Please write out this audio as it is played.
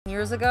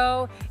years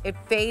ago. It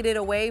faded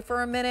away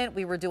for a minute.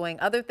 We were doing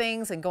other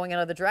things and going in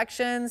other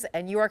directions,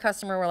 and you, our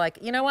customer, were like,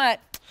 you know what?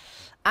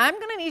 I'm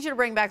gonna need you to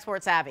bring back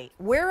Sport Savvy.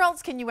 Where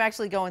else can you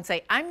actually go and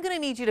say, I'm gonna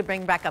need you to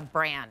bring back a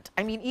brand?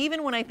 I mean,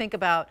 even when I think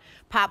about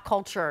pop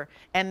culture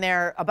and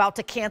they're about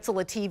to cancel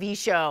a TV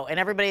show and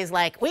everybody's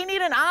like, we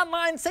need an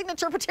online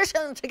signature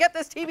petition to get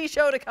this TV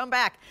show to come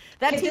back.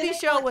 That TV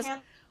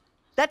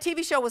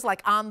show was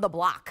like on the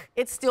block.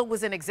 It still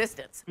was in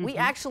existence. We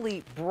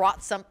actually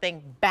brought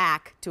something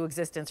back to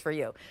existence for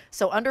you.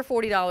 So under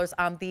 $40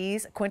 on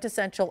these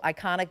quintessential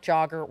iconic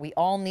jogger. We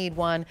all need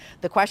one.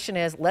 The question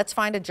is, let's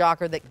find a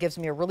jogger that gives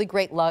me a really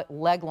great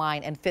leg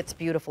line and fits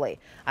beautifully.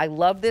 I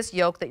love this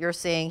yoke that you're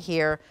seeing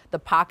here. The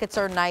pockets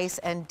are nice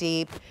and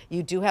deep.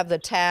 You do have the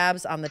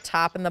tabs on the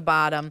top and the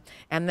bottom,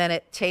 and then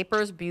it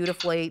tapers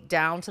beautifully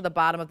down to the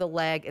bottom of the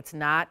leg. It's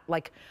not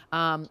like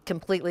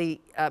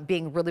completely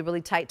being really,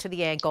 really tight to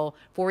the ankle.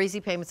 4 easy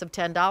payments of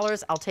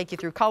 $10. I'll take you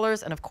through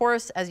colors, and of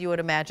course, as you would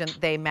imagine,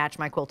 they match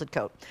my quilted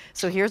coat.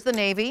 So here's the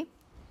navy,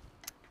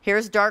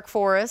 here's dark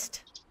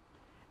forest,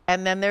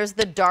 and then there's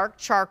the dark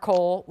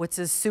charcoal, which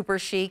is super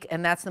chic,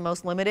 and that's the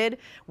most limited.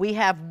 We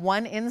have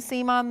one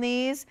inseam on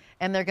these,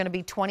 and they're gonna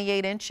be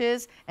 28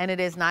 inches, and it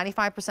is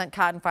 95%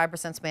 cotton,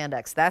 5%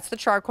 spandex. That's the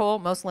charcoal,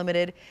 most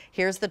limited.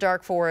 Here's the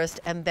dark forest,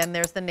 and then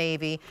there's the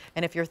navy.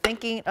 And if you're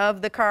thinking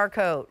of the car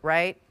coat,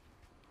 right?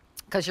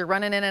 Because you're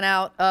running in and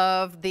out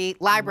of the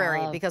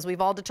library, because we've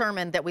all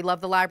determined that we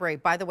love the library.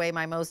 By the way,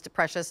 my most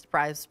precious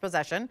prized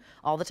possession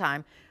all the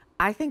time.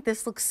 I think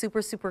this looks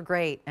super, super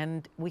great,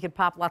 and we could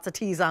pop lots of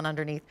tees on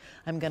underneath.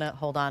 I'm gonna,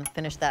 hold on,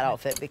 finish that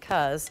outfit,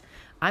 because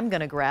I'm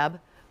gonna grab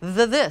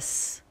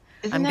this.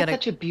 Isn't that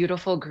such a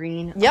beautiful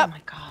green? Yep. Oh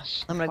my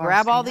gosh. I'm gonna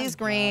grab all these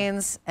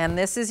greens, and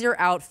this is your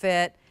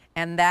outfit,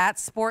 and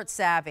that's Sport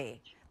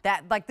Savvy.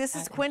 That, like, this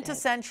is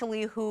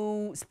quintessentially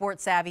who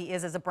Sport Savvy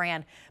is as a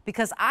brand,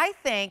 because I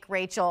think,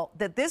 Rachel,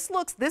 that this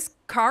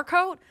car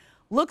coat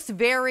looks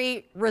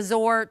very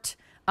resort,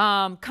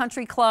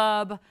 country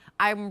club.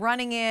 I'm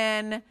running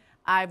in,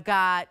 I've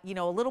got, you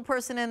know, a little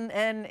person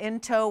in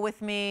tow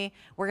with me.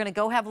 We're gonna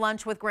go have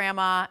lunch with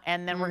grandma,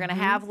 and then we're gonna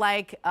have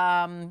like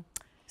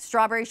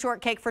strawberry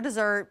shortcake for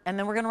dessert, and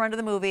then we're gonna run to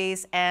the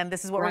movies, and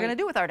this is what we're gonna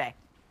do with our day.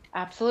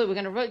 Absolutely.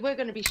 We're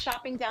gonna be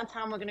shopping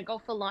downtown. We're gonna go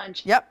for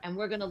lunch. Yep. And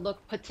we're gonna look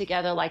put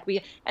together like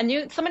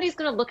somebody's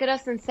gonna look at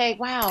us and say,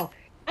 wow,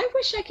 I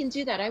wish I can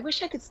do that. I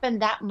wish I could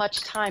spend that much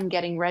time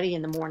getting ready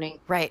in the morning.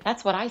 Right.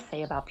 That's what I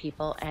say about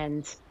people,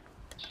 and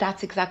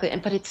that's exactly,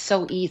 but it's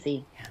so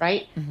easy,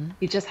 right?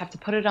 You just have to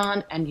put it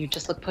on and you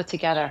just look put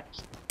together.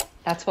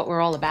 That's what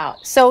we're all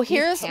about. So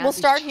we'll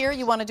start here.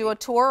 You wanna do a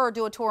tour or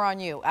do a tour on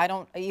you?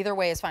 Either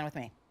way is fine with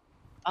me.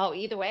 Oh,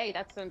 either way,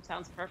 that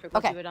sounds perfect.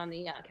 We'll do it on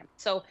the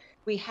So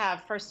we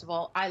have, first of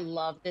all, I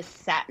love this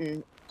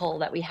satin pull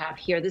that we have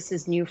here. This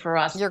is new for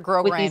us. Your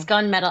grow with grain. These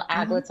gunmetal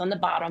aglets on the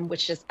bottom,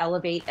 which just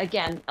elevate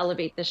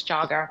this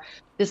jogger.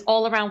 This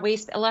all-around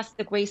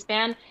elastic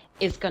waistband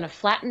is going to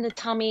flatten the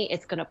tummy.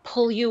 It's going to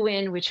pull you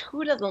in, which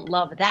who doesn't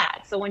love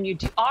that? So when you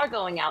are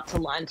going out to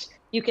lunch,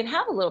 you can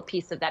have a little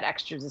piece of that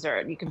extra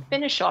dessert. You can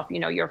finish off,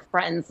 your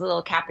friend's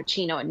little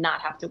cappuccino and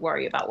not have to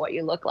worry about what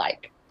you look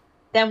like.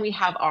 Then we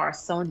have our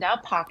sewn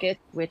down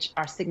pockets, which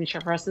are signature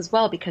for us as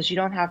well, because you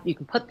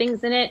can put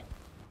things in it.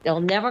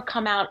 They'll never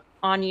come out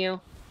on you,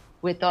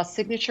 with our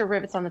signature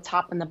rivets on the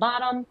top and the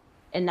bottom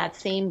in that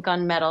same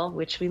gunmetal,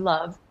 which we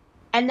love.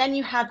 And then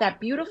you have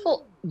that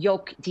beautiful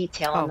yoke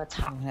detail on the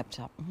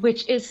top,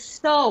 which is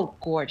so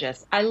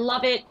gorgeous. I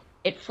love it.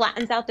 It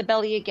flattens out the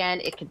belly again.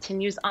 It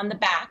continues on the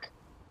back,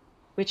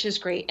 which is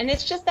great. And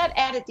it's just that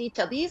added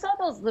detail. These are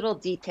those little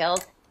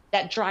details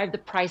that drive the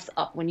price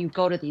up when you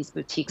go to these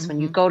boutiques, when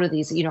you go to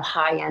these,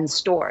 high-end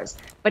stores.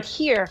 But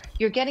here,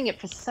 you're getting it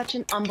for such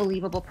an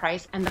unbelievable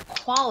price, and the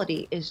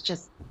quality is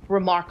just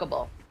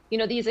remarkable.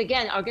 These,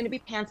 again, are going to be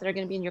pants that are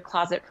going to be in your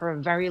closet for a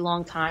very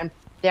long time.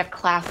 They're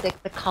classic.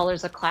 The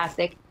colors are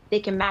classic. They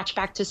can match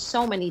back to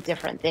so many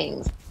different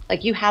things.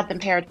 Like, you had them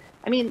paired.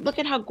 I mean, look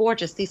at how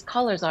gorgeous these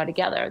colors are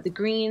together. The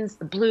greens,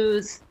 the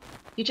blues.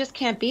 You just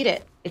can't beat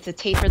it. It's a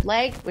tapered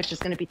leg, which is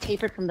going to be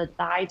tapered from the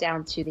thigh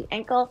down to the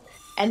ankle.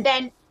 And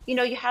then,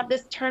 you have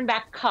this turn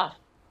back cuff.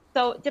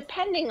 So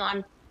depending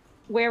on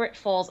where it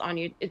falls on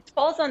you, it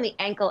falls on the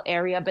ankle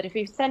area, but if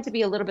you tend to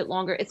be a little bit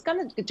longer, it's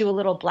going to do a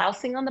little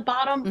blousing on the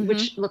bottom,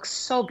 which looks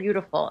so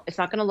beautiful. It's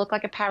not going to look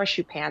like a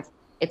parachute pants.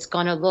 It's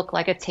going to look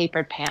like a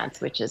tapered pants,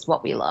 which is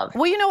what we love.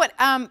 Well, you know what?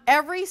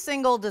 Every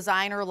single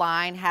designer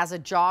line has a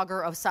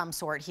jogger of some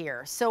sort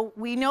here. So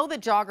we know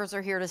that joggers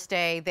are here to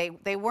stay.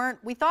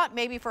 We thought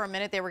maybe for a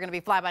minute they were going to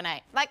be fly by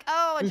night. Like,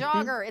 oh, a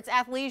jogger, it's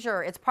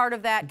athleisure. It's part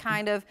of that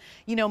kind of,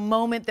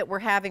 moment that we're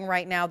having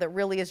right now that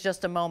really is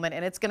just a moment,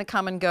 and it's going to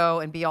come and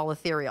go and be all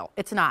ethereal.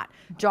 It's not.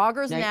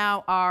 Joggers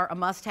now are a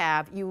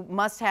must-have. You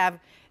must have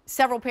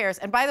several pairs.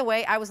 And by the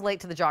way, I was late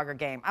to the jogger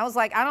game. I was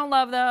like, I don't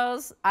love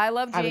those. I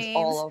love jeans. I was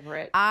all over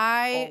it.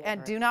 I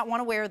do not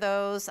want to wear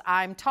those.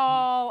 I'm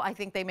tall. I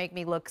think they make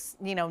me look,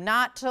 you know,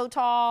 not so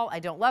tall. I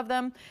don't love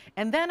them.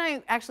 And then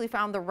I actually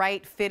found the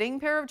right fitting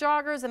pair of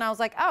joggers, and I was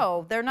like,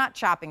 oh, they're not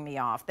chopping me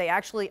off. They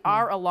actually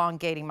are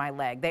elongating my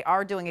leg. They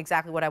are doing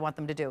exactly what I want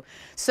them to do.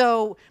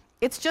 So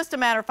it's just a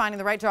matter of finding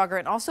the right jogger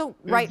and also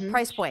right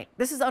price point.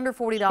 This is under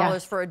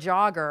 $40 for a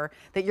jogger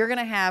that you're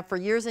gonna have for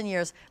years and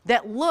years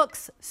that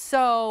looks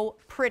so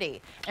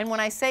pretty. And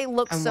when I say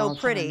looks so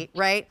pretty,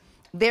 right?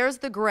 There's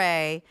the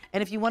gray,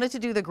 and if you wanted to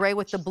do the gray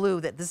with the blue,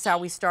 this is how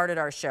we started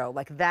our show.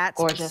 Like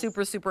that's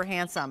super, super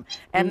handsome.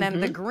 And then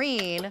the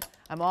green,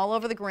 I'm all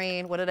over the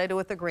green. What did I do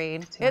with the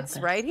green? It's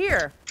right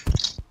here.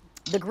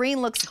 The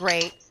green looks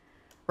great.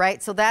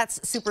 Right, so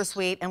that's super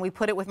sweet, and we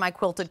put it with my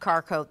quilted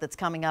car coat that's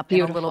coming up in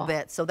a little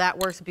bit, so that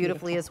works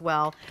beautifully as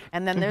well.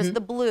 And then there's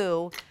the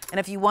blue, and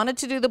if you wanted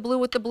to do the blue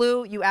with the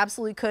blue, you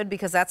absolutely could,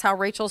 because that's how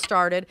Rachel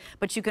started,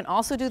 but you can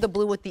also do the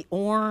blue with the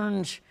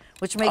orange,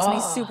 which makes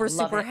me super,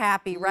 super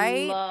happy,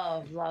 right?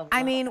 Love,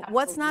 I mean,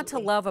 what's not to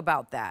love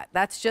about that?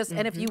 That's just,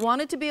 and if you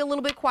want it to be a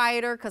little bit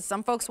quieter, because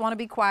some folks want to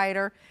be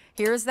quieter,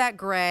 here's that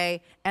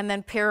gray, and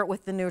then pair it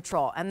with the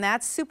neutral. And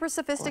that's super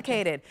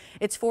sophisticated.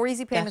 It's 4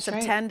 easy payments of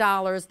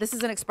 $10. This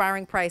is an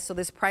expiring price, so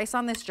this price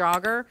on this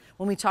jogger,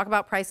 when we talk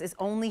about price, is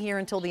only here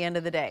until the end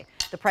of the day.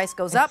 The price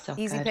goes up,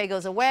 easy pay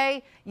goes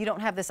away, you don't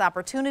have this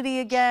opportunity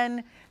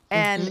again.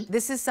 And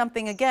this is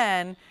something,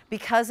 again,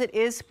 because it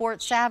is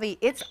sports savvy,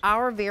 it's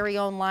our very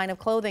own line of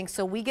clothing.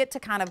 So we get to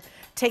kind of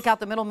take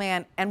out the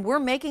middleman, and we're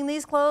making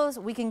these clothes,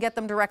 we can get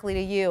them directly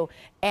to you.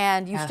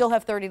 And you still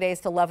have 30 days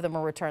to love them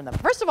or return them.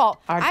 First of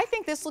all, I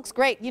think this looks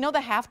great. You know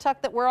the half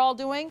tuck that we're all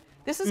doing?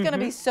 This is gonna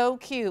be so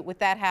cute with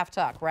that half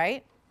tuck,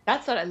 right?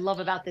 That's what I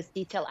love about this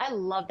detail. I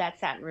love that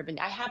satin ribbon.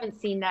 I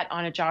haven't seen that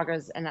on a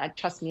joggers, and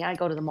trust me, I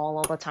go to the mall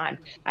all the time.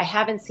 I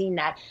haven't seen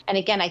that. And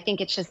again, I think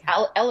it just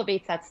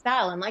elevates that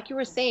style. And like you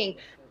were saying,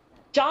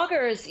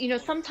 joggers, you know,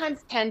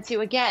 sometimes tend to,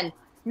 again,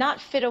 not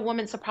fit a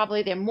woman, so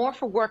probably they're more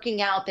for working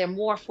out, they're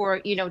more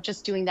for, you know,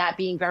 just doing that,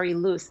 being very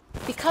loose.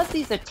 Because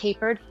these are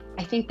tapered,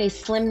 I think they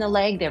slim the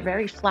leg, they're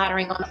very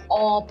flattering on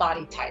all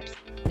body types.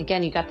 And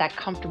again, you got that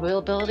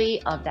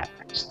comfortability of that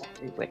French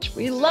satin, which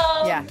we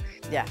love.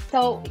 Yeah.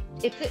 So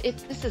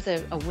this is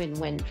a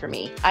win-win for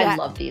me. I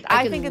love these.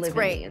 I think it's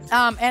great.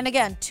 And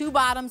again, 2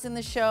 bottoms in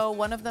the show.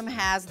 One of them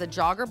has the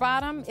jogger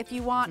bottom, if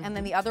you want, and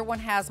then the other one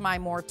has my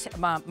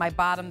my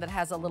bottom that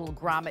has a little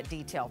grommet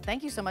detail.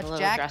 Thank you so much,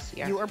 Jack.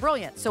 Dressier. You are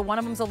brilliant. So one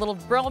of them's a little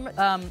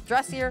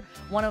dressier.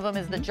 One of them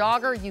is the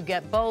jogger. You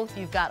get both.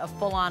 You've got a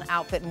full-on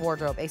outfit and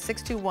wardrobe. A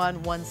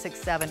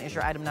 621167 is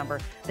your item number.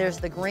 There's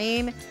the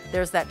green.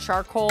 There's that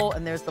charcoal,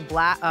 and there's the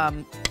black.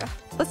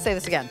 Let's say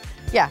this again.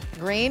 Yeah,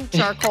 green,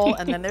 charcoal,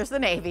 and then there's the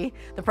navy.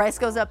 The price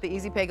goes up, the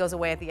easy pay goes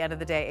away at the end of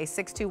the day. A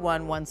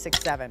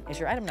 621167 is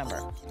your item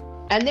number.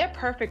 And they're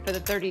perfect for the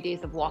 30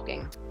 days of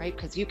walking, right?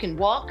 Because you can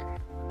walk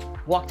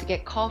to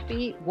get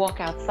coffee, walk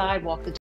outside, walk the